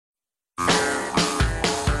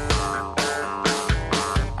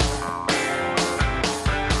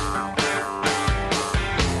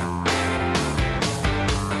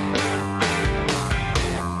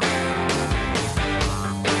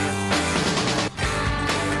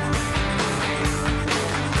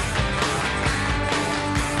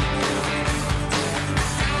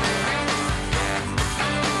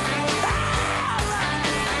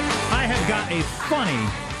funny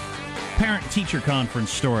parent-teacher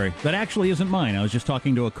conference story that actually isn't mine. I was just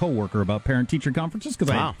talking to a coworker about parent-teacher conferences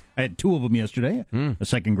because I had two of them yesterday, a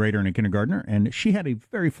second grader and a kindergartner, and she had a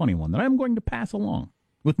very funny one that I'm going to pass along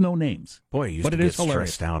with no names. Boy, you used to get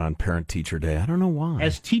stressed out on parent-teacher day. I don't know why.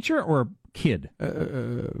 As teacher or kid? As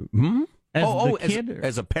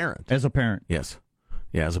a parent. As a parent. Yes.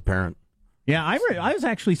 Yeah, as a parent. Yeah, I was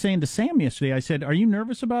actually saying to Sam yesterday, I said, are you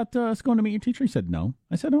nervous about us going to meet your teacher? He said, no.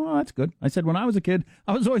 I said, oh, that's good. I said, when I was a kid,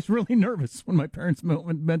 I was always really nervous when my parents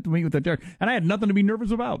meant to meet with their teacher, and I had nothing to be nervous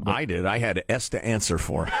about. But. I did. I had S to answer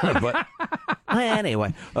for. But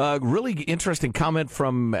anyway, really interesting comment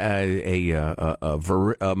from a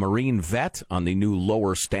Marine vet on the new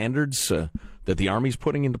lower standards that the Army's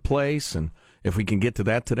putting into place, and if we can get to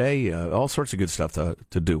that today, all sorts of good stuff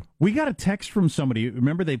to do. We got a text from somebody.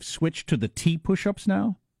 Remember they've switched to the T push-ups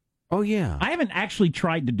now? Oh, yeah. I haven't actually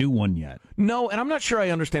tried to do one yet. No, and I'm not sure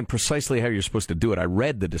I understand precisely how you're supposed to do it. I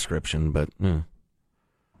read the description, but... Well,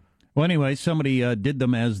 anyway, somebody did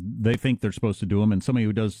them as they think they're supposed to do them, and somebody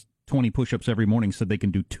who does 20 push-ups every morning said they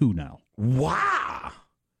can do 2 now. Wow!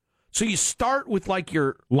 So you start with like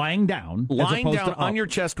your... Lying down on your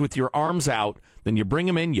chest with your arms out, then you bring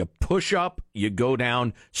them in, you push up, you go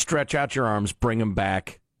down, stretch out your arms, bring them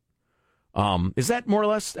back. Is that more or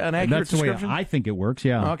less an accurate description? That's the way I think it works,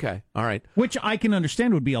 yeah. Okay, all right. Which I can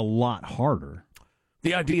understand would be a lot harder.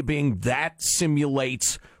 The idea being that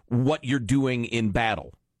simulates what you're doing in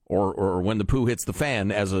battle, or when the poo hits the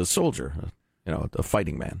fan as a soldier, a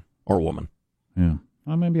fighting man or woman. Yeah.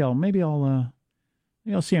 Well, maybe I'll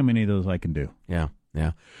see how many of those I can do. Yeah.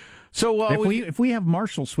 So if we have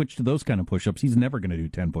Marshall switch to those kind of push-ups, he's never going to do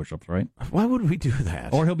 10 push-ups, right? Why would we do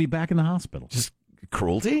that? Or he'll be back in the hospital. Just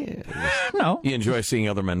cruelty? No. You enjoy seeing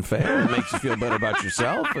other men fail? It makes you feel better about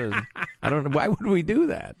yourself? I don't know. Why would we do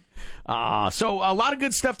that? So a lot of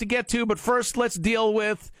good stuff to get to, but first let's deal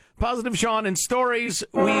with Positive Sean and stories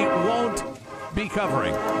we won't be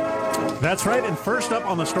covering. That's right, and first up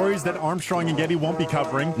on the stories that Armstrong and Getty won't be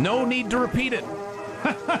covering. No need to repeat it.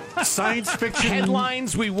 Science fiction.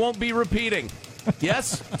 Headlines we won't be repeating.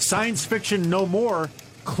 Yes? Science fiction no more.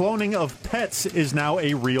 Cloning of pets is now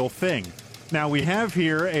a real thing. Now we have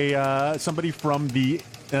here somebody from the,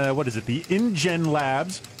 the InGen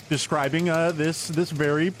Labs describing this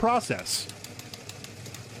very process.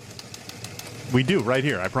 We do, right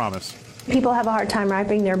here, I promise. People have a hard time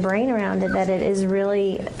wrapping their brain around it, that it is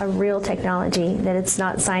really a real technology, that it's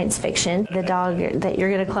not science fiction. The dog that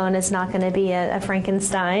you're going to clone is not going to be a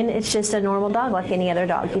Frankenstein. It's just a normal dog like any other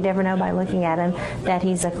dog. You never know by looking at him that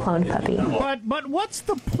he's a cloned puppy. But what's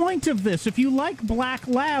the point of this? If you like black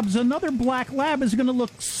labs, another black lab is going to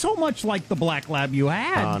look so much like the black lab you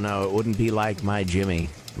had. Oh, no, it wouldn't be like my Jimmy.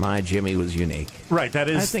 My Jimmy was unique. Right, that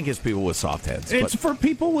is... I think it's people with soft heads. It's for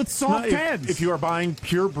people with soft heads. If you are buying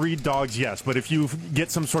pure breed dogs, yes. But if you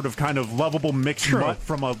get some sort of kind of lovable mixed mutt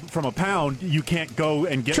from a pound, you can't go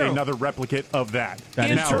and get another replicate of that.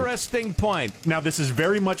 Interesting point. Now, this is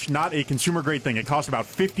very much not a consumer-grade thing. It costs about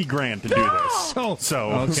 $50,000 to do this.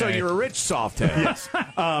 So you're a rich soft head. Yes.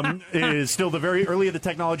 It is still the very early of the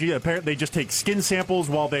technology. Apparently, they just take skin samples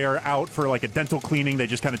while they are out for like a dental cleaning. They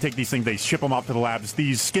just kind of take these things, they ship them off to the labs.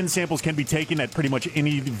 These skin samples can be taken at pretty much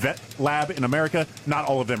any vet lab in America. Not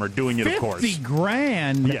all of them are doing it, of course.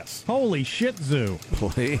 $50,000? Yes. Holy shit, Zoo.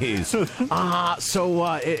 Please.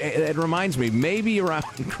 It reminds me, maybe around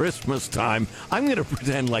Christmas time, I'm going to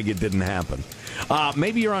pretend like it didn't happen.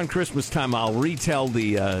 Maybe around Christmas time, I'll retell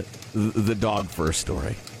the dog fur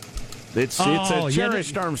story. It's a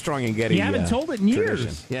cherished Armstrong and Getty. You haven't told it in years.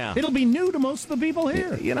 Tradition. Yeah. It'll be new to most of the people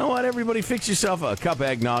here. You know what? Everybody fix yourself a cup of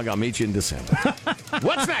eggnog. I'll meet you in December.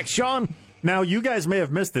 What's next, Sean? Now, you guys may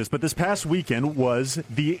have missed this, but this past weekend was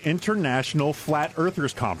the International Flat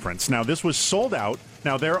Earthers Conference. Now, this was sold out.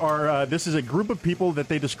 Now, this is a group of people that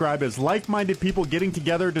they describe as like-minded people getting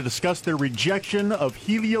together to discuss their rejection of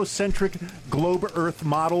heliocentric globe Earth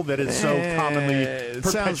model that is so commonly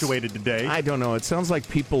perpetuated today. I don't know. It sounds like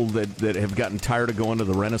people that have gotten tired of going to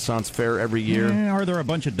the Renaissance Fair every year. Or they're a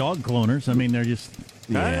bunch of dog cloners. I mean, they're just...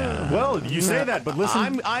 Well, you say that, but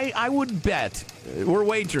listen... I would bet, we're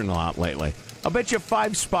wagering a lot lately, I'll bet you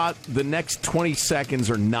 5 spot the next 20 seconds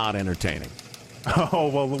are not entertaining. Oh,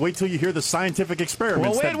 well, wait till you hear the scientific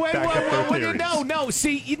experiments that back up their theories.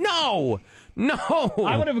 No.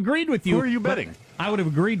 I would have agreed with you. Who are you betting? I would have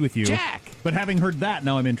agreed with you. Jack. But having heard that,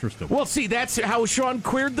 now I'm interested. Well, see, that's how Sean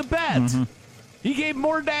cleared the bet. Mm-hmm. He gave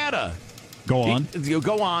more data. Go on.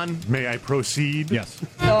 Go on. May I proceed? Yes.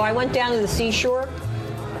 So I went down to the seashore,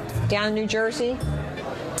 down in New Jersey,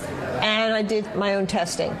 and I did my own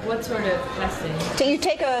testing. What sort of testing? So you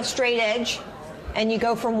take a straight edge, and you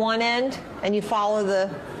go from one end and you follow the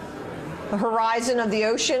horizon of the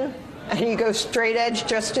ocean and you go straight edge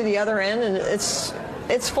just to the other end, and it's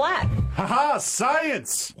flat. Haha,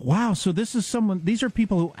 science! Wow, so these are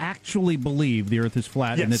people who actually believe the Earth is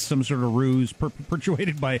flat, Yes. and it's some sort of ruse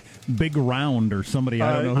perpetuated by Big Round or somebody.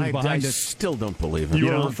 I don't know who's behind I it. still don't believe it.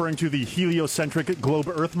 You are referring to the heliocentric globe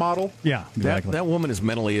Earth model? Yeah, exactly. That woman is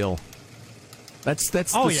mentally ill. That's the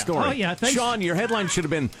story. Oh, yeah. Thanks. Sean, your headline should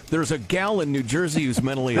have been, there's a gal in New Jersey who's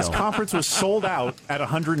mentally This ill. conference was sold out at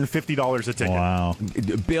 $150 a ticket. Wow.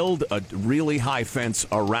 Build a really high fence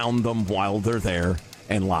around them while they're there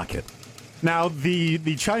and lock it. Now, the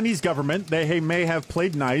Chinese government, they may have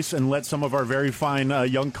played nice and let some of our very fine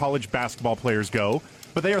young college basketball players go,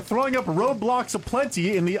 but they are throwing up roadblocks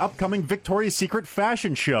aplenty in the upcoming Victoria's Secret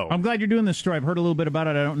fashion show. I'm glad you're doing this story. I've heard a little bit about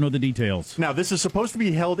it. I don't know the details. Now, this is supposed to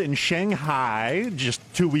be held in Shanghai, just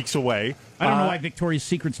 2 weeks away. I don't know why Victoria's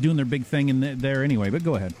Secret's doing their big thing in there anyway, but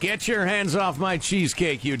go ahead. Get your hands off my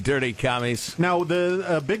cheesecake, you dirty commies. Now,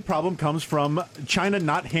 the big problem comes from China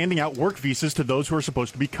not handing out work visas to those who are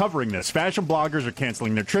supposed to be covering this. Fashion bloggers are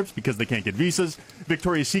canceling their trips because they can't get visas.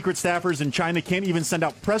 Victoria's Secret staffers in China can't even send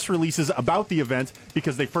out press releases about the event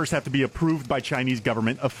because they first have to be approved by Chinese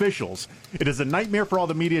government officials. It is a nightmare for all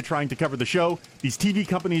the media trying to cover the show. These TV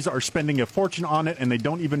companies are spending a fortune on it, and they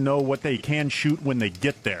don't even know what they can shoot when they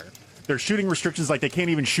get there. There's shooting restrictions, like they can't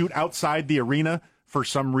even shoot outside the arena for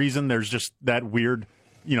some reason. There's just that weird,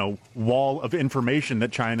 wall of information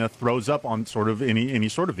that China throws up on sort of any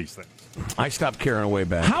sort of these things. I stopped caring way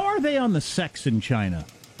back. How are they on the sex in China?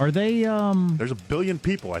 Are they? There's 1 billion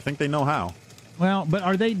people. I think they know how. Well, but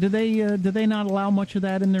are they? Do they not allow much of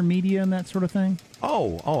that in their media and that sort of thing?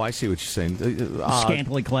 Oh, I see what you're saying.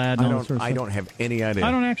 Scantily clad. And all that sort of I stuff. don't have any idea.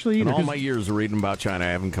 I don't actually either. In all my years of reading about China, I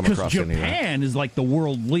haven't come across any of that. Japan is like the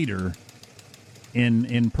world leader in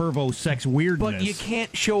pervo sex weirdness. But you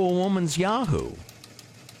can't show a woman's Yahoo.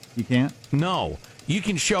 You can't? No. You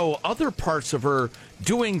can show other parts of her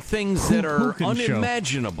doing things that Who are can show?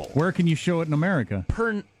 unimaginable. Where can you show it in America?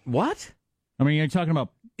 What? I mean, you're talking about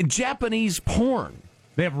Japanese porn.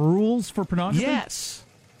 they have rules for pornography? Yes.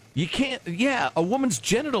 You can't, a woman's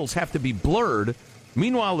genitals have to be blurred.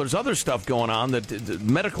 Meanwhile, there's other stuff going on that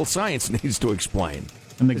medical science needs to explain.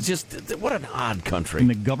 It's just, what an odd country. And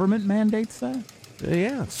the government mandates that?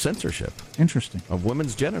 Yeah, censorship Interesting. of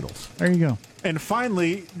women's genitals. There you go. And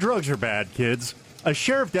finally, drugs are bad, kids. A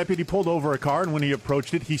sheriff deputy pulled over a car, and when he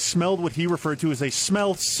approached it, he smelled what he referred to as a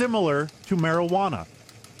smell similar to marijuana.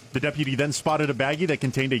 The deputy then spotted a baggie that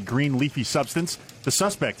contained a green leafy substance. The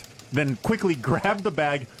suspect then quickly grabbed the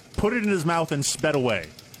bag, put it in his mouth, and sped away.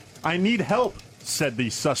 "I need help," said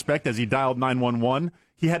the suspect as he dialed 911.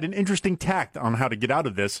 He had an interesting tact on how to get out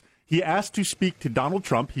of this. He asked to speak to Donald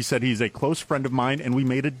Trump. He said he's a close friend of mine, and we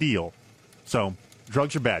made a deal. So,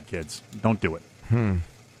 drugs are bad, kids. Don't do it.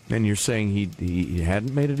 And you're saying he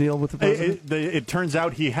hadn't made a deal with the president? It turns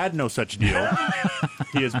out he had no such deal.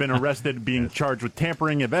 He has been arrested, being charged with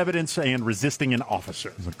tampering of evidence and resisting an officer.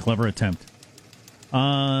 It was a clever attempt. So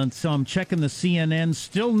I'm checking the CNN.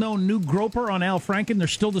 Still no new groper on Al Franken. They're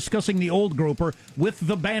still discussing the old groper with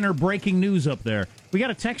the banner breaking news up there. We got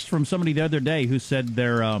a text from somebody the other day who said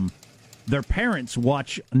their parents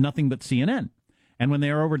watch nothing but CNN. And when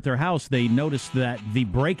they are over at their house, they noticed that the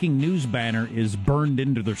breaking news banner is burned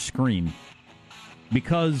into their screen.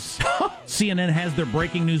 Because CNN has their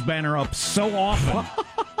breaking news banner up so often,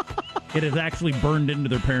 it is actually burned into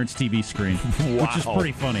their parents' TV screen, which is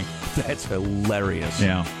pretty funny. That's hilarious.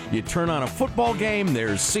 Yeah. You turn on a football game,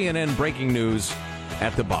 there's CNN breaking news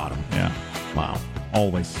at the bottom. Yeah. Wow.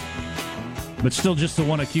 Always. But still just the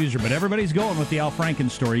one accuser. But everybody's going with the Al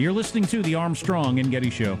Franken story. You're listening to the Armstrong and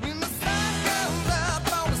Getty Show.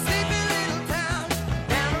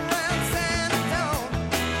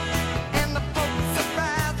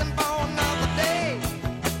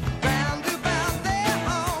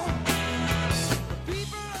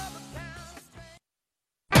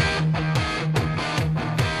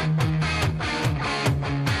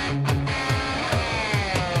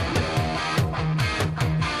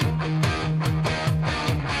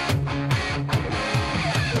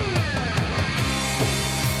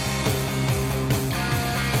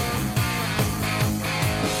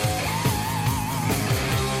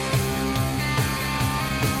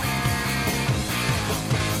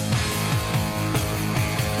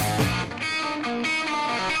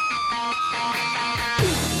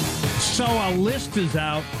 So a list is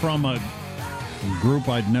out from a group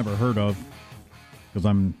I'd never heard of because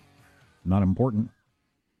I'm not important.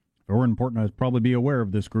 If I were important, I'd probably be aware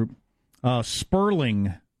of this group.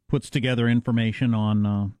 Sperling puts together information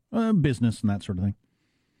on business and that sort of thing.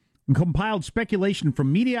 compiled speculation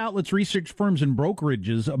from media outlets, research firms, and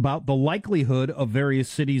brokerages about the likelihood of various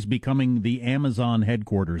cities becoming the Amazon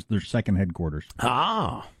headquarters, their second headquarters.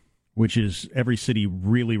 Which is every city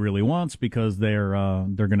really, really wants, because they're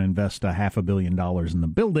going to invest $500 million in the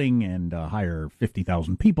building and hire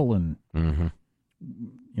 50,000 people, and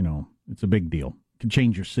it's a big deal. It can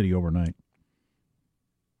change your city overnight.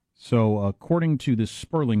 So, according to this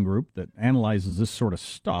Sperling group that analyzes this sort of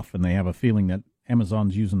stuff, and they have a feeling that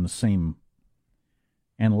Amazon's using the same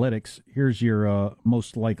analytics, here's your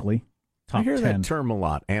most likely top 10. I hear that term a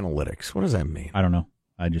lot, analytics. What does that mean? I don't know.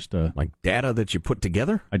 I just like data that you put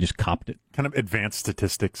together. I just copped it. Kind of advanced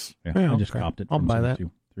statistics. Yeah, I just copped it. I'll buy that.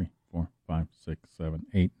 2, 3, 4, 5, 6, 7,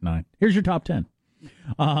 8, 9. Here's your top 10.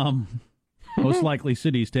 Most likely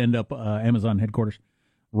cities to end up Amazon headquarters.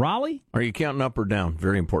 Raleigh. Are you counting up or down?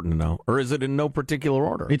 Very important to know. Or is it in no particular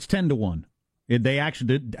order? It's 10-1. They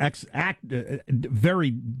actually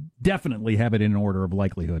very definitely have it in order of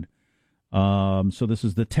likelihood. So this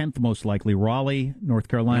is the 10th most likely. Raleigh, North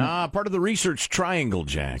Carolina. Part of the research triangle,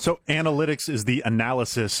 Jack. So analytics is the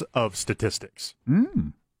analysis of statistics.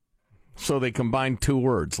 So they combine two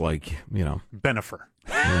words like, Benefer.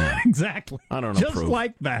 Exactly. I don't Just approve.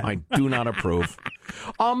 like that. I do not approve.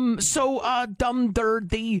 So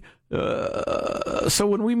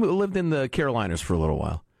when we lived in the Carolinas for a little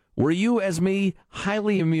while, were you, as me,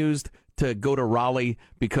 highly amused to go to Raleigh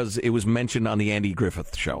because it was mentioned on the Andy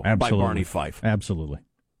Griffith Show by Barney Fife? Absolutely.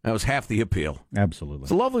 That was half the appeal. Absolutely.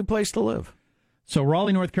 It's a lovely place to live. So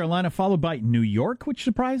Raleigh, North Carolina, followed by New York, which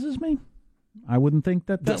surprises me. I wouldn't think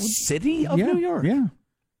that The would... city of New York? Yeah.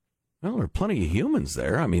 Well, there are plenty of humans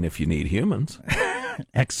there. I mean, if you need humans.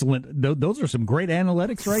 Excellent. Those are some great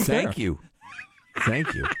analytics right there. Thank you.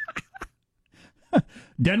 Thank you.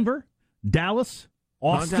 Denver, Dallas,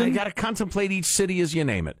 Austin. You got to contemplate each city as you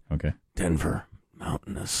name it. Okay. Denver,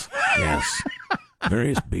 mountainous. Yes.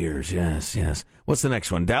 Various beers. Yes, yes. What's the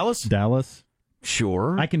next one? Dallas? Dallas.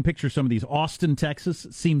 Sure. I can picture some of these. Austin, Texas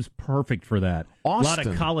seems perfect for that. Austin. A lot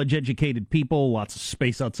of college-educated people, lots of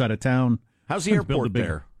space outside of town. How's the airport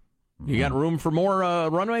there? You got room for more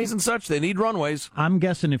runways and such? They need runways. I'm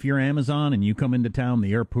guessing if you're Amazon and you come into town,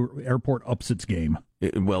 the airport ups its game.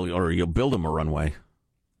 Or you'll build them a runway.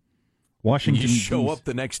 Washington, You show up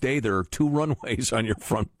the next day, there are 2 runways on your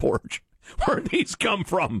front porch. Where'd these come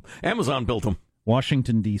from? Amazon built them.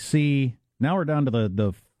 Washington, D.C. Now we're down to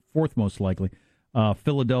the 4th most likely.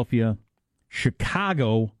 Philadelphia,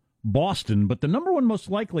 Chicago, Boston. But the number 1 most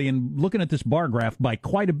likely, and looking at this bar graph, by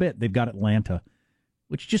quite a bit, they've got Atlanta,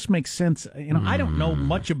 which just makes sense. I don't know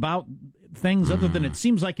much about things other than it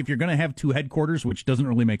seems like if you're going to have 2 headquarters, which doesn't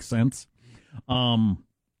really make sense. The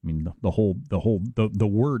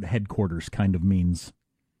word headquarters kind of means.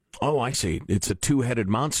 Oh, I see. It's a 2-headed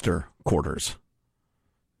monster quarters.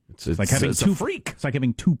 It's like having it's 2 a freak. It's like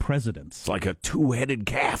having 2 presidents. It's like a 2-headed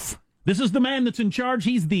calf. This is the man that's in charge.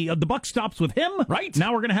 He's the buck stops with him. Right.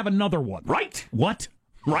 Now we're going to have another one. Right. What?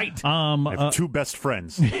 Right. I have 2 best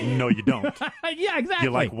friends. No, you don't. Yeah, exactly.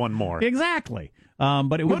 You like one more. Exactly.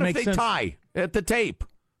 But it would what make if they sense. tie at the tape?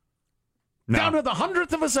 No. Down to the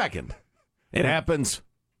 100th of a second. It happens.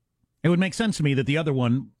 It would make sense to me that the other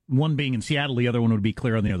one being in Seattle, the other one would be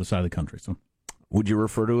clear on the other side of the country. So, would you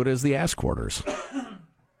refer to it as the ass quarters?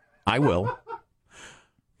 I will.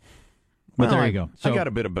 But there you go. So, I got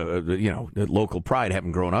a bit of local pride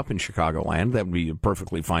having grown up in Chicagoland. That would be a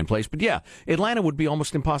perfectly fine place. But yeah, Atlanta would be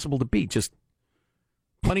almost impossible to beat. Just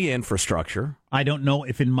plenty of infrastructure. I don't know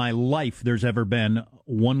if in my life there's ever been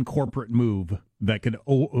one corporate move that could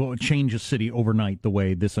change a city overnight the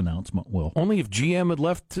way this announcement will. Only if GM had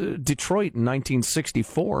left Detroit in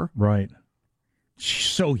 1964. Right.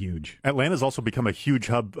 So huge. Atlanta's also become a huge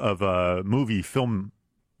hub of movie film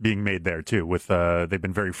being made there, too. With they've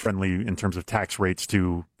been very friendly in terms of tax rates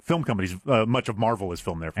to film companies. Much of Marvel is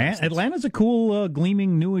filmed there. Atlanta's a cool,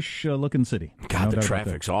 gleaming, newish looking city. God, the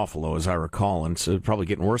traffic's awful, though, as I recall, and it's probably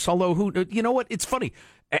getting worse. Although, you know what? It's funny.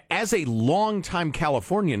 As a longtime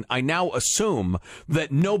Californian, I now assume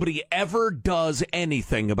that nobody ever does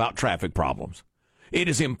anything about traffic problems. It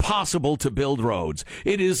is impossible to build roads.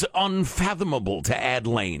 It is unfathomable to add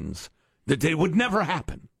lanes. That it would never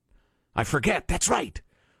happen. I forget. That's right.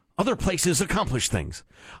 Other places accomplish things.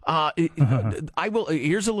 I will.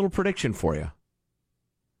 Here's a little prediction for you.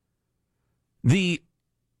 The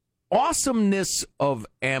awesomeness of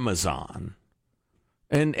Amazon,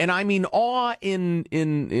 and I mean awe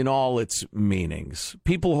in all its meanings.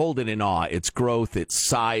 People hold it in awe. Its growth, its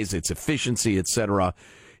size, its efficiency, etc.,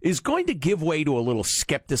 is going to give way to a little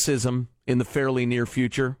skepticism in the fairly near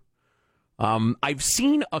future. I've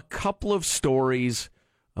seen a couple of stories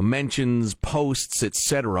mentions, posts,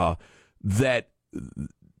 etc., that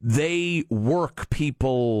they work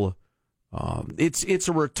people. It's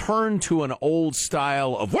a return to an old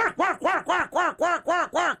style of work,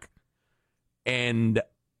 and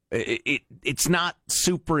it's not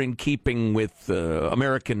super in keeping with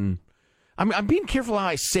American. I'm being careful how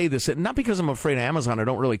I say this, not because I'm afraid of Amazon. I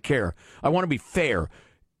don't really care. I want to be fair.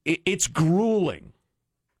 It's grueling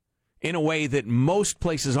in a way that most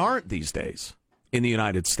places aren't these days in the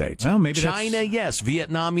United States. Well, maybe China, yes.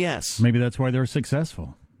 Vietnam, yes. Maybe that's why they're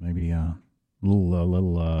successful. Maybe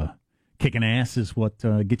little kicking ass is what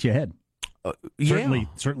gets you ahead.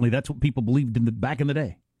 Certainly, that's what people believed back in the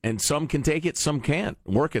day. And some can take it, some can't.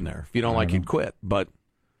 Work in there. If you don't like it, quit. But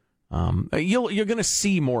you're going to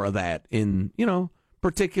see more of that in,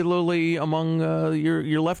 particularly among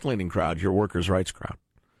your left-leaning crowd, your workers' rights crowd.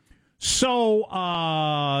 So,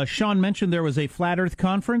 Sean mentioned there was a Flat Earth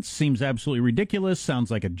conference. Seems absolutely ridiculous. Sounds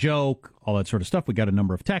like a joke. All that sort of stuff. We got a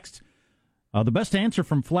number of texts. The best answer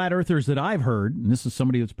from flat earthers that I've heard, and this is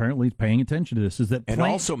somebody that's apparently paying attention to this, is that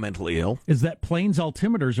also mentally ill, is that planes'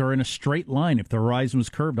 altimeters are in a straight line. If the horizon was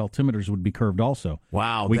curved, altimeters would be curved also.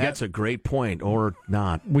 Wow, that's a great point, or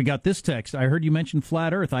not. We got this text. I heard you mention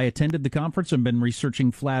flat Earth. I attended the conference and been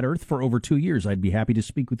researching flat Earth for over 2 years. I'd be happy to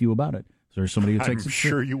speak with you about it. Is there somebody who takes I'm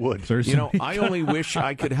sure you would. I only wish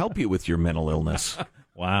I could help you with your mental illness.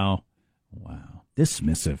 Wow.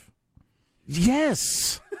 Dismissive.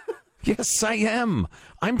 Yes. Yes, I am.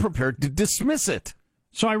 I'm prepared to dismiss it.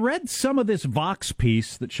 So I read some of this Vox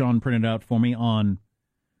piece that Sean printed out for me on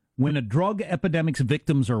when a drug epidemic's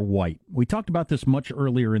victims are white. We talked about this much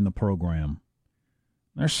earlier in the program.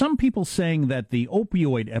 There's some people saying that the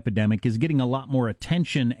opioid epidemic is getting a lot more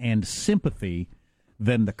attention and sympathy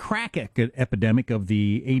than the crack epidemic of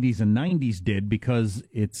the 80s and 90s did because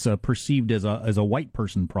it's perceived as a white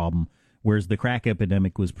person problem, whereas the crack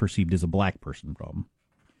epidemic was perceived as a black person problem.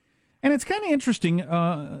 And it's kind of interesting.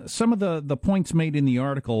 Some of the points made in the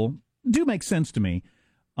article do make sense to me.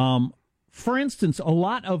 For instance, a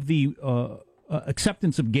lot of the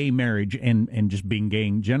acceptance of gay marriage and just being gay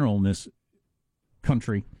in general in this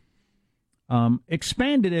country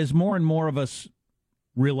expanded as more and more of us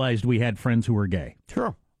realized we had friends who were gay.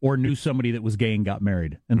 Sure. Or knew somebody that was gay and got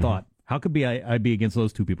married and thought, how could I be against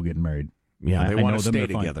those two people getting married? Yeah, they want to stay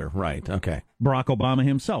together. Right, okay. Barack Obama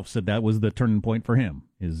himself said that was the turning point for him.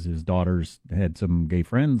 His daughters had some gay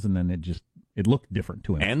friends, and then it looked different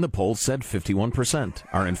to him. And the polls said 51%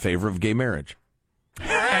 are in favor of gay marriage.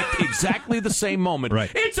 At exactly the same moment.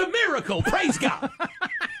 Right. It's a miracle! Praise God!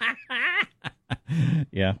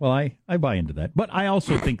 Yeah, well, I buy into that. But I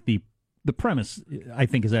also think the premise, I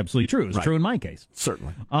think, is absolutely true. It's true in my case.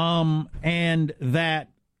 Certainly. And that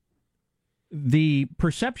the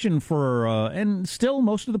perception for, and still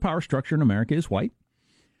most of the power structure in America is white.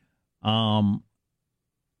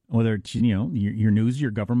 Whether it's, your news,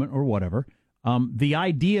 your government, or whatever. The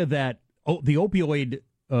idea that the opioid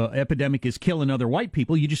epidemic is killing other white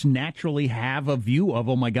people, you just naturally have a view of,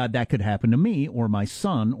 oh my God, that could happen to me or my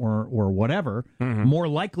son or whatever, more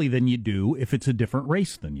likely than you do if it's a different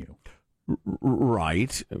race than you.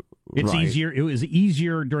 Right. It's easier. It was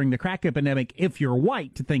easier during the crack epidemic if you're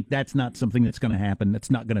white to think that's not something that's going to happen. That's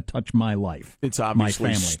not going to touch my life. It's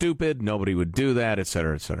obviously stupid. Nobody would do that, et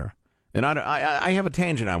cetera, et cetera. And I have a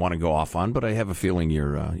tangent I want to go off on, but I have a feeling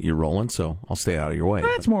you're rolling, so I'll stay out of your way.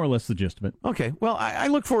 That's more or less the gist of it. Okay. Well, I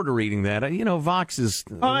look forward to reading that. Vox is...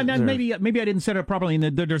 maybe I didn't set it up properly.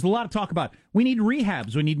 And there's a lot of talk about we need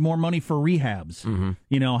rehabs. We need more money for rehabs.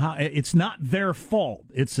 Mm-hmm. How it's not their fault.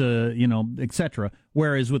 It's et cetera.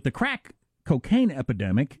 Whereas with the crack cocaine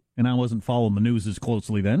epidemic, and I wasn't following the news as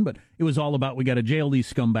closely then, but it was all about we got to jail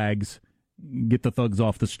these scumbags, get the thugs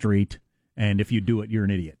off the street, and if you do it, you're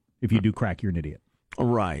an idiot. If you do crack, you're an idiot.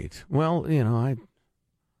 Right. Well, And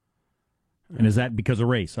is that because of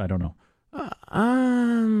race? I don't know.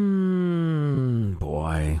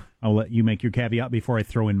 Boy. I'll let you make your caveat before I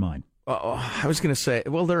throw in mine. I was going to say,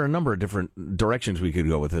 well, there are a number of different directions we could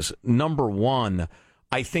go with this. Number one,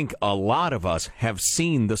 I think a lot of us have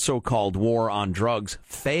seen the so-called war on drugs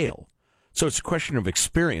fail. So it's a question of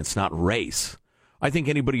experience, not race. I think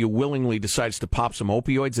anybody who willingly decides to pop some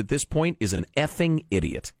opioids at this point is an effing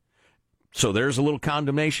idiot. So there's a little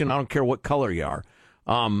condemnation. I don't care what color you are.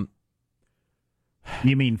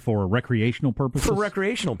 You mean for recreational purposes? For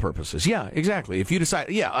recreational purposes, yeah, exactly. If you decide,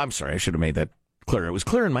 I'm sorry, I should have made that clear. It was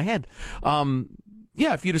clear in my head.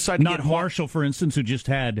 If you decide to get Marshall, for instance, who just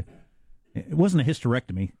had, it wasn't a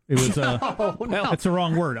hysterectomy. It was that's the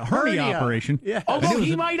wrong word. A hernia operation. Yeah. Although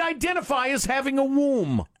he might identify as having a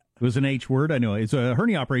womb. It was an H word. I know. It's a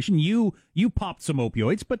hernia operation. You popped some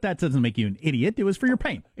opioids, but that doesn't make you an idiot. It was for your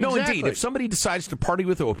pain. No, indeed. If somebody decides to party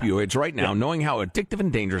with opioids right now, knowing how addictive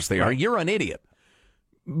and dangerous they are, you're an idiot.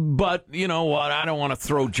 But you know what? I don't want to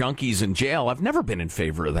throw junkies in jail. I've never been in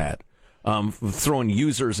favor of that. Throwing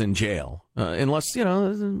users in jail. Unless,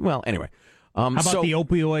 well, anyway. How about the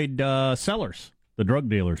opioid sellers, the drug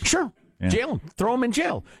dealers? Sure. Yeah. Jail them. Throw them in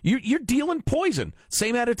jail. You're dealing poison.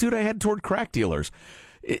 Same attitude I had toward crack dealers.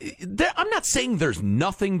 I'm not saying there's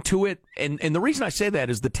nothing to it, and the reason I say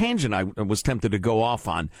that is the tangent I was tempted to go off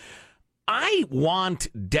on. I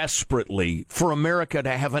want desperately for America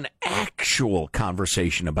to have an actual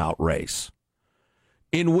conversation about race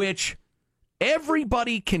in which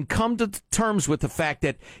everybody can come to terms with the fact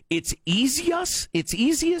that it's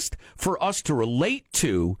easiest for us to relate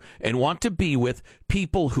to and want to be with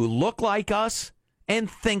people who look like us and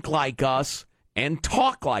think like us and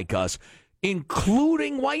talk like us,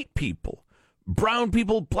 including white people, brown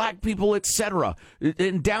people, black people, etc.,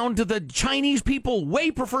 and down to the Chinese people.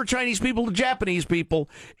 Way prefer Chinese people to Japanese people.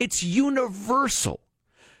 It's universal.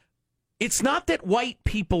 It's not that white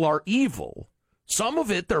people are evil. Some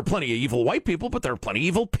of it, there are plenty of evil white people, but there are plenty of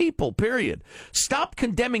evil people, period. Stop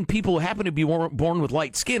condemning people who happen to be born with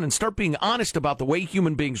light skin and start being honest about the way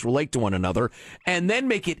human beings relate to one another, and then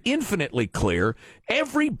make it infinitely clear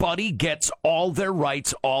everybody gets all their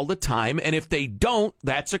rights all the time, and if they don't,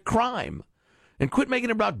 that's a crime. And quit making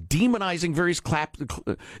it about demonizing various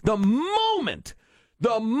The moment,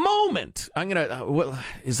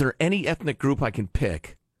 is there any ethnic group I can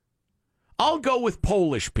pick? I'll go with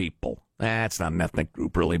Polish people. That's not an ethnic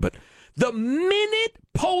group, really, but the minute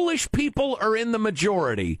Polish people are in the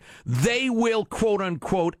majority, they will,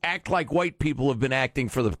 quote-unquote, act like white people have been acting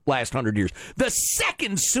for the last 100 years. The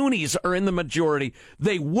second Sunnis are in the majority,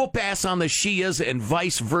 they whoop ass on the Shias and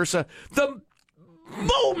vice versa. The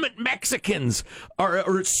moment Mexicans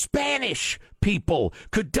or Spanish people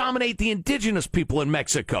could dominate the indigenous people in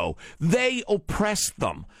Mexico, they oppress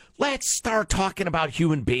them. Let's start talking about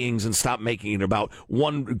human beings and stop making it about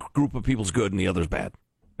one group of people's good and the other's bad.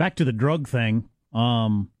 Back to the drug thing.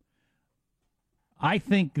 I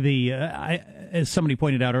think as somebody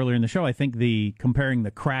pointed out earlier in the show, I think comparing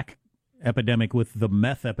the crack epidemic with the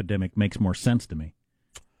meth epidemic makes more sense to me.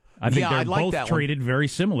 I think they're both treated very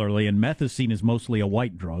similarly, and meth is seen as mostly a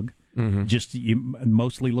white drug. Mm-hmm. Just you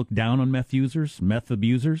mostly look down on meth users, meth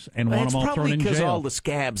abusers, and want them all thrown in jail. It's probably because all the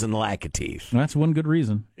scabs and the lack of teeth. That's one good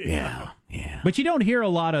reason. Yeah. But you don't hear a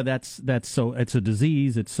lot of that's so it's a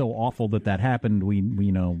disease. It's so awful that happened. We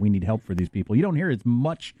need help for these people. You don't hear as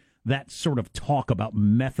much that sort of talk about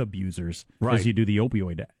meth abusers as you do the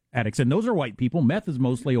opioid addicts, and those are white people. Meth is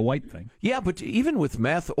mostly a white thing. Yeah, but even with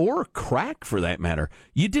meth or crack, for that matter,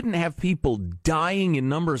 you didn't have people dying in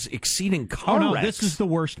numbers exceeding car wrecks. This is the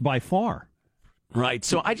worst by far. Right,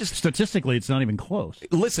 so statistically, it's not even close.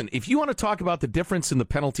 Listen, if you want to talk about the difference in the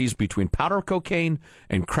penalties between powder cocaine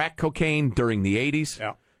and crack cocaine during the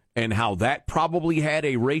 80s, and how that probably had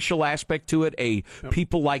a racial aspect to it,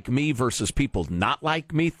 people like me versus people not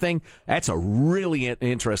like me thing, that's a really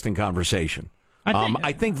interesting conversation.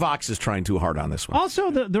 I think Vox is trying too hard on this one. Also,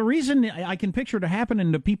 the reason I can picture it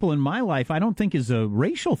happening to people in my life, I don't think is a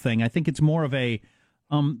racial thing. I think it's more of a,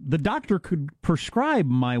 the doctor could prescribe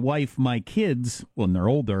my wife, my kids, when they're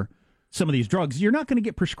older, some of these drugs. You're not going to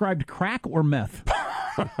get prescribed crack or meth.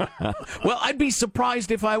 Well, I'd be surprised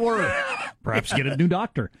if I were. Perhaps get a new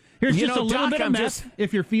doctor. Here's just a little bit of meth.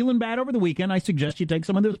 If you're feeling bad over the weekend, I suggest you take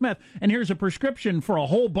some of this meth. And here's a prescription for a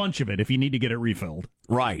whole bunch of it if you need to get it refilled.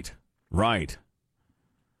 Right.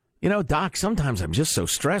 You know, Doc, sometimes I'm just so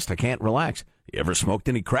stressed I can't relax. You ever smoked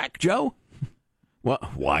any crack, Joe?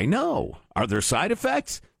 Well, why no? Are there side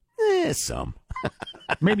effects? Some.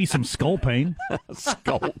 Maybe some skull pain.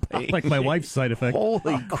 Skull pain. Like my wife's side effect.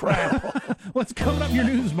 Holy crap. What's coming up in your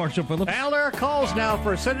news, Marshall Phillips? Well, there are calls now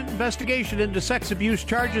for a Senate investigation into sex abuse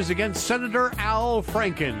charges against Senator Al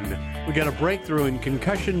Franken. We got a breakthrough in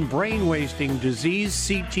concussion brain wasting disease,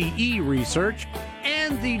 CTE research,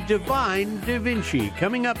 and the divine Da Vinci.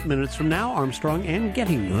 Coming up minutes from now, Armstrong and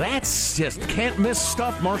Getty. That's just can't miss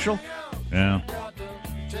stuff, Marshall. Yeah.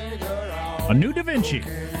 A new Da Vinci.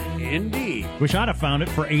 Indeed. Wish I'd have found it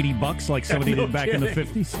for $80 like somebody did back in the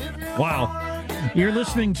 50s. Wow. You're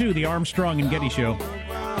listening to the Armstrong and Getty Show.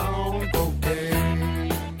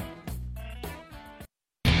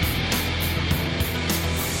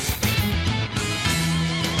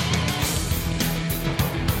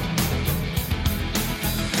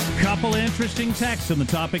 Couple of interesting texts on the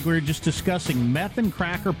topic we were just discussing. Meth and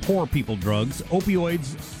crack are poor people drugs.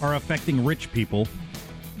 Opioids are affecting rich people,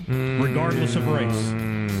 regardless of race.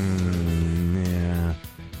 Yeah.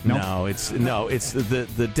 Nope. No, it's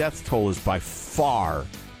the death toll is by far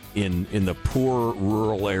in the poor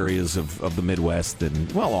rural areas of the Midwest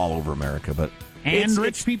and all over America, but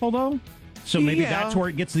rich people though. So maybe that's where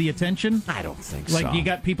it gets the attention. I don't think so. so. You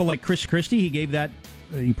got people like Chris Christie. He gave that.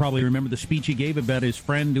 You probably remember the speech he gave about his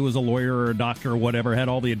friend who was a lawyer or a doctor or whatever, had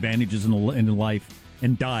all the advantages in life,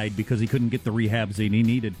 and died because he couldn't get the rehabs that he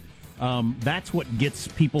needed. That's what gets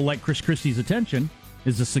people like Chris Christie's attention,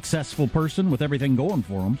 is a successful person with everything going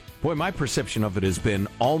for him. Boy, my perception of it has been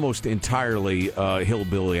almost entirely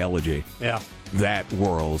hillbilly elegy. Yeah. That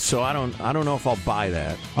world. So I don't know if I'll buy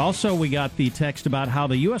that. Also, we got the text about how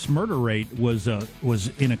the U.S. murder rate was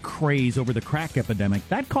in a craze over the crack epidemic.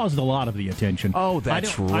 That caused a lot of the attention. Oh,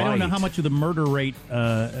 that's right. I don't know how much of the murder rate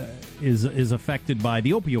is affected by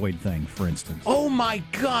the opioid thing, for instance. Oh, my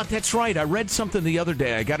God, that's right. I read something the other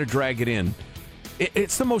day. I got to drag it in.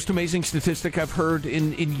 It's the most amazing statistic I've heard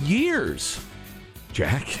in years.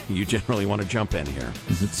 Jack, you generally want to jump in here.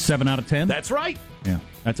 Is it 7 out of 10? That's right. Yeah,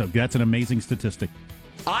 that's an amazing statistic.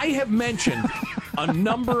 I have mentioned a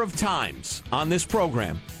number of times on this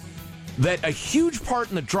program that a huge part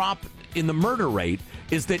in the drop in the murder rate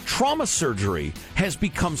is that trauma surgery has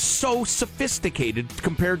become so sophisticated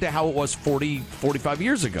compared to how it was 45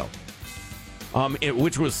 years ago.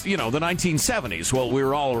 Which was, the 1970s. Well, we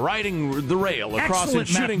were all riding the rail across Excellent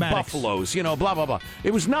and shooting mathematics. buffaloes, blah, blah, blah.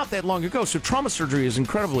 It was not that long ago, so trauma surgery is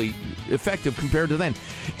incredibly effective compared to then.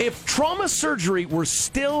 If trauma surgery were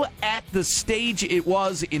still at the stage it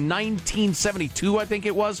was in 1972, I think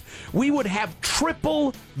it was, we would have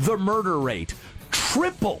triple the murder rate.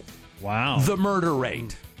 Triple the murder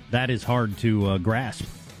rate. That is hard to grasp.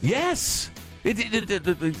 Yes.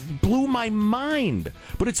 It blew my mind,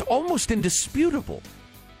 but it's almost indisputable.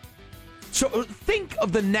 So think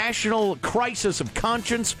of the national crisis of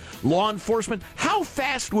conscience, law enforcement. How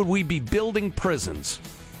fast would we be building prisons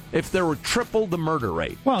if there were triple the murder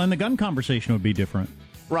rate? Well, and the gun conversation would be different.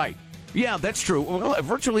 Right. Yeah, that's true. Well,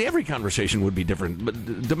 virtually every conversation would be different.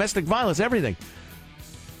 But domestic violence, everything.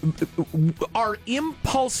 Our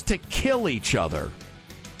impulse to kill each other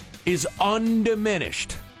is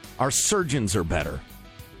undiminished. Our surgeons are better.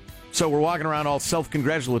 So we're walking around all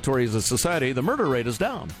self-congratulatory as a society. The murder rate is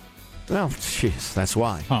down. Well, jeez, that's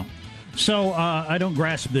why. Huh. So I don't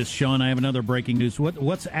grasp this, Sean. I have another breaking news.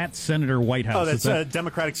 What's at Senator Whitehouse? Oh, that's a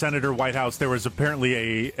Democratic Senator Whitehouse. There was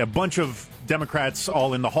apparently a bunch of Democrats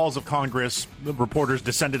all in the halls of Congress. The reporters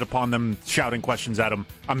descended upon them, shouting questions at them.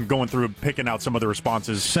 I'm going through picking out some of the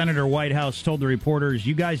responses. Senator Whitehouse told the reporters,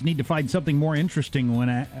 "You guys need to find something more interesting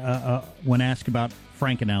when asked about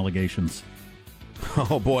Franken allegations."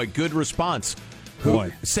 Oh, boy, good response.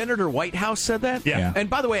 Boy. Senator Whitehouse said that? Yeah. And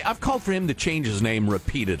by the way, I've called for him to change his name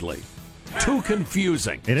repeatedly. Too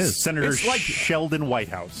confusing. It is. Senator Sheldon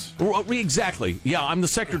Whitehouse. Exactly. Yeah, I'm the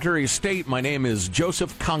Secretary of State. My name is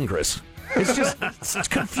Joseph Congress. It's just it's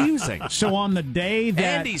confusing. So on the day that...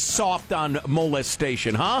 And he's soft on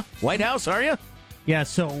molestation, huh? White House, are you? Yeah,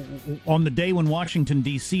 so on the day when Washington,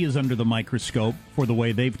 D.C. is under the microscope for the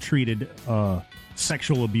way they've treated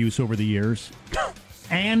sexual abuse over the years,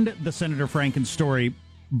 and the Senator Franken story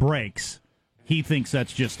breaks, he thinks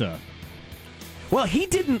that's just a... Well, he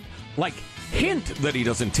didn't, hint that he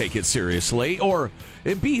doesn't take it seriously, or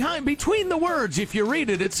between the words, if you read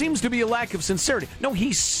it, it seems to be a lack of sincerity. No,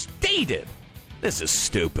 he stated, this is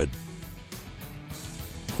stupid.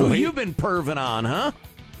 Who you've been perving on, huh?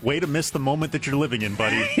 Way to miss the moment that you're living in,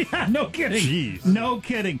 buddy. Yeah, no kidding. Jeez. No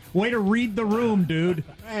kidding. Way to read the room, dude.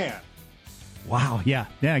 Man. Wow, yeah,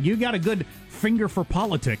 you got a good finger for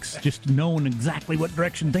politics, just knowing exactly what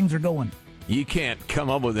direction things are going. You can't come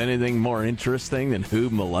up with anything more interesting than who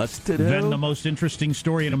molested who? Then the most interesting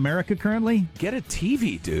story in America currently? Get a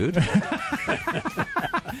TV, dude.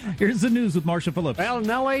 Here's the news with Marcia Phillips. Well, an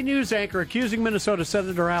L.A. news anchor accusing Minnesota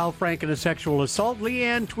Senator Al Franken of sexual assault.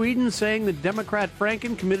 Leanne Tweeden saying that Democrat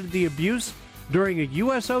Franken committed the abuse during a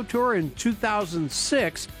USO tour in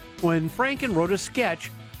 2006 when Franken wrote a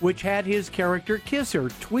sketch which had his character kiss her.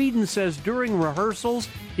 Tweeden says during rehearsals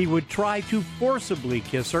he would try to forcibly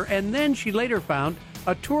kiss her, and then she later found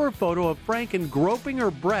a tour photo of Franken groping her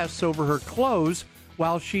breasts over her clothes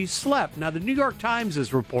while she slept. Now, the New York Times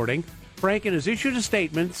is reporting Franken has issued a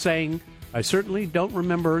statement saying, "I certainly don't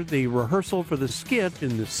remember the rehearsal for the skit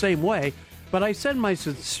in the same way, but I send my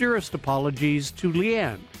sincerest apologies to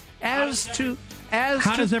Leanne." How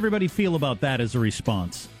does everybody feel about that as a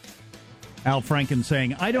response? Al Franken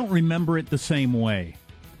saying, "I don't remember it the same way,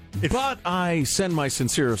 but I send my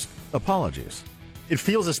sincerest apologies." It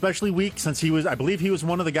feels especially weak since I believe he was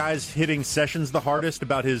one of the guys hitting Sessions the hardest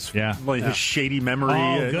about his his shady memory.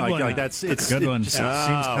 Oh, good one. It's good one. It seems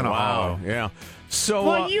kind of wow. odd. Yeah. So,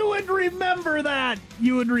 well, you would remember that.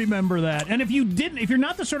 You would remember that. And if you didn't, if you're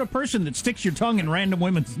not the sort of person that sticks your tongue in random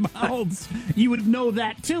women's mouths, you would know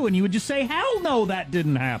that too. And you would just say, hell no, that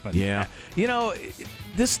didn't happen. Yeah. You know,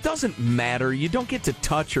 this doesn't matter. You don't get to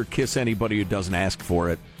touch or kiss anybody who doesn't ask for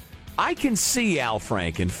it. I can see Al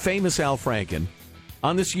Franken, famous Al Franken,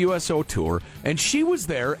 on this USO tour, and she was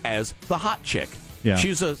there as the hot chick. Yeah. She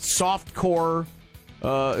was a soft-core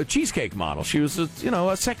cheesecake model. She was,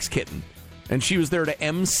 a sex kitten. And she was there to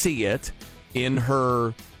MC it in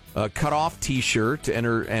her cut-off T-shirt and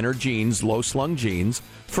her jeans, low-slung jeans,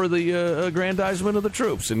 for the aggrandizement of the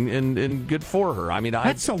troops, and good for her. I mean,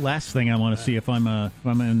 that's the last thing I want to see if I'm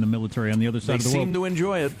in the military on the other side of the world. They seem to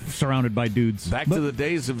enjoy it, surrounded by dudes. Back to the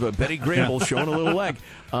days of Betty Grable showing a little leg.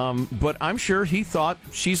 But I'm sure he thought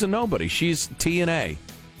she's a nobody. She's T&A,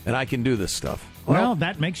 and I can do this stuff. Well,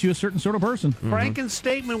 that makes you a certain sort of person. Franken's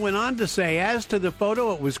statement went on to say, as to the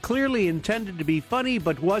photo, it was clearly intended to be funny,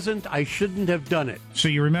 but wasn't. I shouldn't have done it. So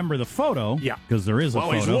you remember the photo? Yeah. Because there is a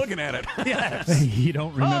photo. He's looking at it. Yes. You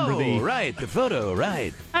don't remember right, the photo,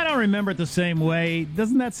 right. I don't remember it the same way.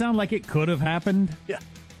 Doesn't that sound like it could have happened? Yeah.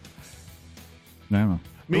 I don't know.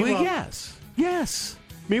 Well, yes.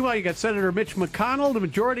 Meanwhile, you got Senator Mitch McConnell, the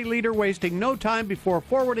majority leader, wasting no time before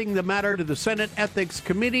forwarding the matter to the Senate Ethics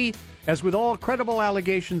Committee. As with all credible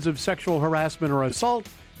allegations of sexual harassment or assault,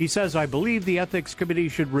 he says, I believe the Ethics Committee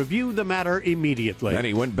should review the matter immediately. And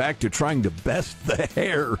he went back to trying to best the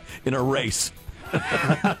hair in a race.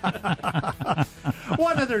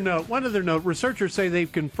 One other note. Researchers say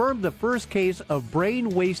they've confirmed the first case of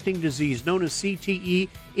brain-wasting disease known as CTE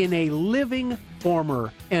in a living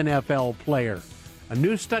former NFL player. A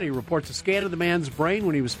new study reports a scan of the man's brain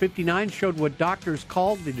when he was 59 showed what doctors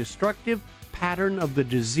called the destructive pattern of the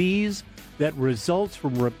disease that results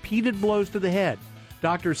from repeated blows to the head.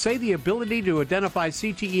 Doctors say the ability to identify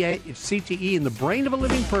CTE in the brain of a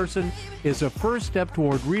living person is a first step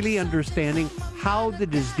toward really understanding how the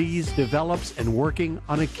disease develops and working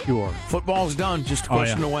on a cure. Football's done, just a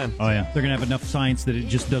question of when. Oh, yeah. They're going to have enough science that it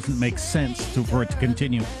just doesn't make sense for it to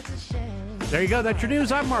continue. There you go. That's your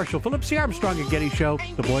news. I'm Marshall Phillips, the Armstrong and Getty Show,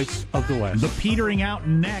 the voice of the West. The petering out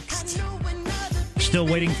next. Still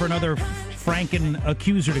waiting for another Franken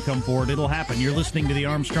accuser to come forward. It'll happen. You're listening to the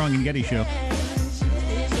Armstrong and Getty Show.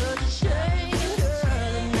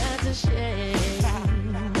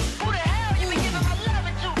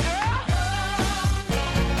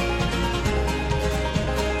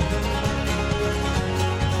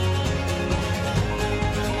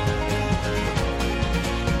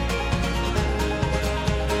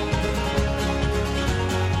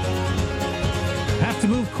 Have to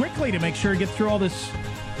move quickly to make sure to get through all this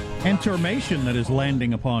information that is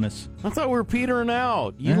landing upon us. I thought we were petering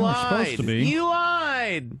out. You lied. We're supposed to be. You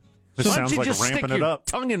lied. This Why don't sounds you like just ramping stick it your up.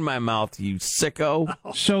 tongue in my mouth, you sicko?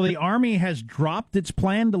 So the Army has dropped its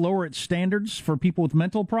plan to lower its standards for people with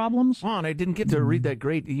mental problems? Come on, I didn't get to read that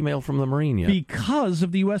great email from the Marine yet. Because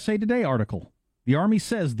of the USA Today article. The Army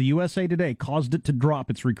says the USA Today caused it to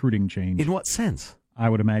drop its recruiting change. In what sense? I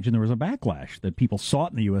would imagine there was a backlash that people saw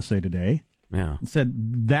it in the USA Today Yeah. and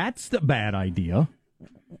said, that's the bad idea.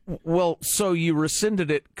 Well, so you rescinded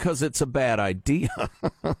it because it's a bad idea.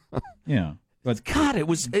 Yeah. But God, it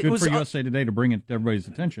was good for USA Today to bring it to everybody's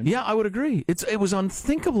attention. Yeah, I would agree. It was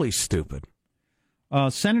unthinkably stupid.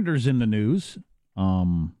 Senators in the news.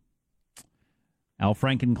 Al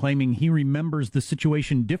Franken claiming he remembers the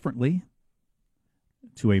situation differently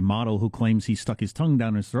to a model who claims he stuck his tongue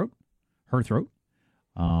down her throat,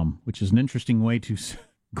 which is an interesting way to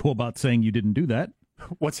go about saying you didn't do that.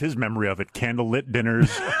 What's his memory of it? Candlelit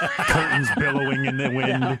dinners, curtains billowing in the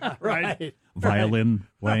wind. Right. Violin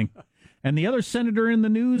playing. And the other senator in the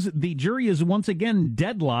news, the jury is once again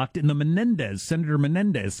deadlocked in the Senator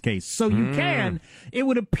Menendez case. So it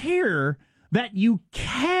would appear that you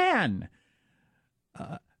can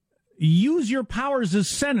use your powers as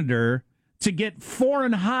senator to get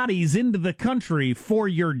foreign hotties into the country for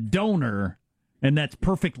your donor, and that's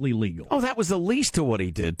perfectly legal. Oh, that was the least of what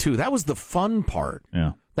he did, too. That was the fun part.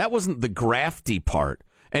 Yeah. That wasn't the grafty part.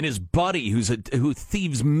 And his buddy, who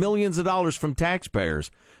thieves millions of dollars from taxpayers.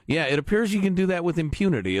 Yeah, it appears you can do that with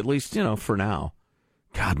impunity, at least, for now.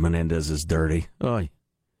 God, Menendez is dirty. Oh.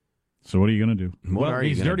 So what are you going to do? What are you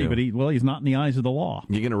he's gonna dirty, do? but he's not in the eyes of the law.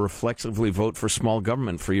 You're going to reflexively vote for small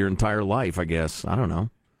government for your entire life, I guess. I don't know.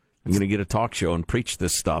 I'm going to get a talk show and preach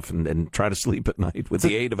this stuff and try to sleep at night with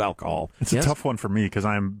the aid of alcohol. It's a tough one for me because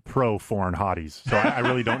I'm pro-foreign hotties, so I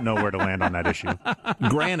really don't know where to land on that issue.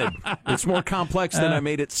 Granted, it's more complex than I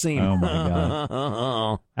made it seem. Oh, my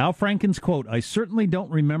God. Al Franken's quote, I certainly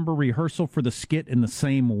don't remember rehearsal for the skit in the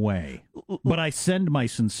same way. But I send my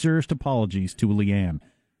sincerest apologies to Leanne.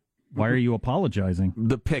 Why are you apologizing?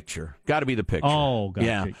 The picture. Got to be the picture. Oh,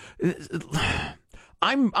 gotcha. Yeah.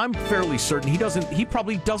 I'm fairly certain he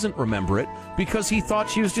probably doesn't remember it because he thought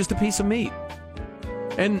she was just a piece of meat.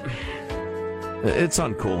 And it's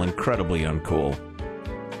uncool, incredibly uncool.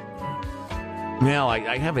 Well,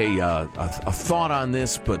 I have a thought on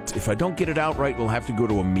this, but if I don't get it out right, we'll have to go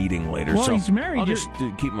to a meeting later. Well, so he's married. I'll just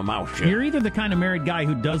keep my mouth shut. You're either the kind of married guy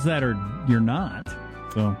who does that or you're not.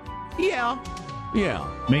 So Yeah.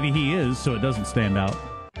 maybe he is, so it doesn't stand out.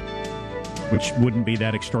 Which wouldn't be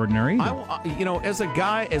that extraordinary. As a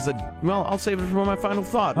guy, I'll save it for my final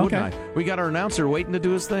thought, wouldn't I? We got our announcer waiting to do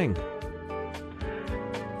his thing.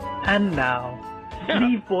 And now,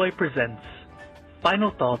 Sleeve Boy presents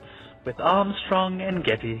Final Thoughts with Armstrong and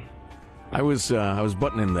Getty. I was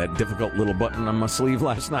buttoning that difficult little button on my sleeve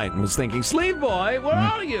last night and was thinking, Sleeve Boy, where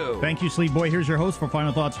are you? Thank you, Sleeve Boy. Here's your host for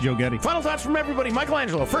Final Thoughts, Joe Getty. Final thoughts from everybody.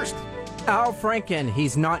 Michelangelo first. Al Franken,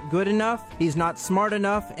 he's not good enough, he's not smart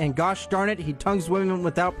enough, and gosh darn it, he tongues women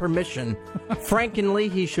without permission. Frankenly,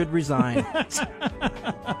 he should resign.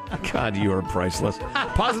 God, you are priceless.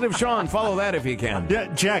 Positive Sean, follow that if you can.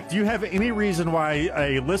 Yeah, Jack, do you have any reason why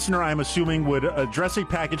a listener, I'm assuming, would address a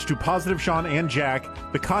package to Positive Sean and Jack,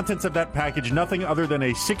 the contents of that package, nothing other than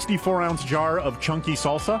a 64-ounce jar of chunky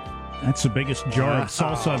salsa? That's the biggest jar of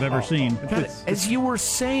salsa I've ever seen. As you were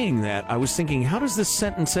saying that, I was thinking, how does this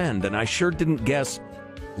sentence end? And I sure didn't guess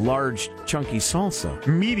large, chunky salsa.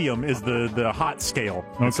 Medium is the hot scale.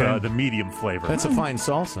 It's the medium flavor. That's a fine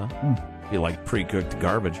salsa. You like pre-cooked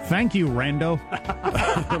garbage. Thank you, Rando.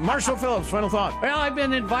 Marshall Phillips, final thought. Well, I've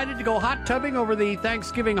been invited to go hot tubbing over the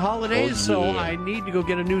Thanksgiving holidays, so I need to go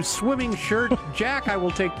get a new swimming shirt. Jack, I will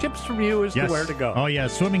take tips from you as to where to go. Oh, yeah,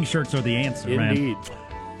 swimming shirts are the answer, Indeed. man.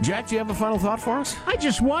 Jack, do you have a final thought for us? I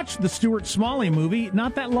just watched the Stuart Smalley movie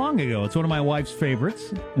not that long ago. It's one of my wife's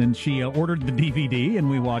favorites, and she ordered the DVD, and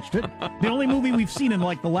we watched it. The only movie we've seen in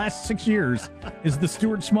like the last 6 years is the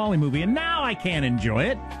Stuart Smalley movie, and now I can't enjoy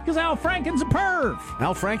it because Al Franken's a perv.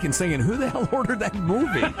 Al Franken's thinking, who the hell ordered that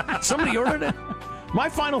movie? Somebody ordered it? My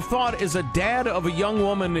final thought is a dad of a young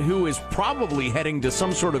woman who is probably heading to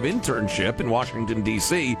some sort of internship in Washington,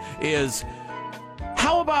 D.C. is...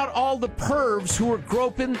 How about all the pervs who are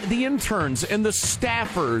groping the interns and the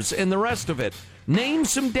staffers and the rest of it? Name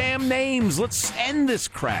some damn names. Let's end this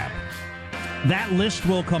crap. That list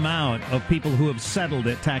will come out of people who have settled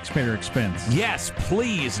at taxpayer expense. Yes,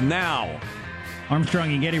 please, now.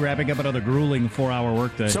 Armstrong and Getty wrapping up another grueling 4-hour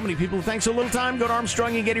workday. So many people, thanks a little time. Go to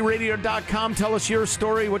ArmstrongandGettyRadio.com. Tell us your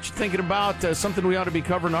story, what you're thinking about, something we ought to be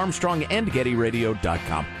covering.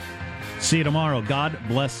 ArmstrongandGettyRadio.com. See you tomorrow. God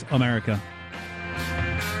bless America.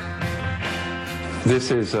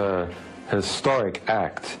 This is a historic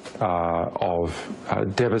act of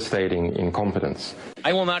devastating incompetence.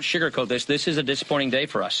 I will not sugarcoat this. This is a disappointing day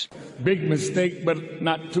for us. Big mistake, but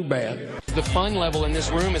not too bad. The fun level in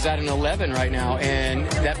this room is at an 11 right now, and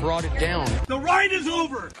that brought it down. The ride is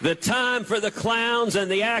over. The time for the clowns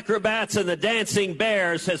and the acrobats and the dancing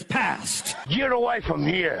bears has passed. Get away from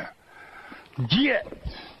here. Get.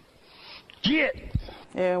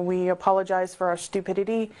 We apologize for our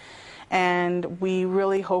stupidity, and we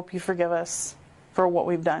really hope you forgive us for what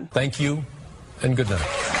we've done. Thank you, and good night.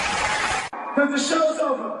 The show's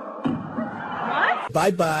over. What?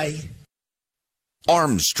 Bye-bye.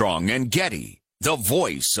 Armstrong and Getty, the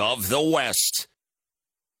voice of the West.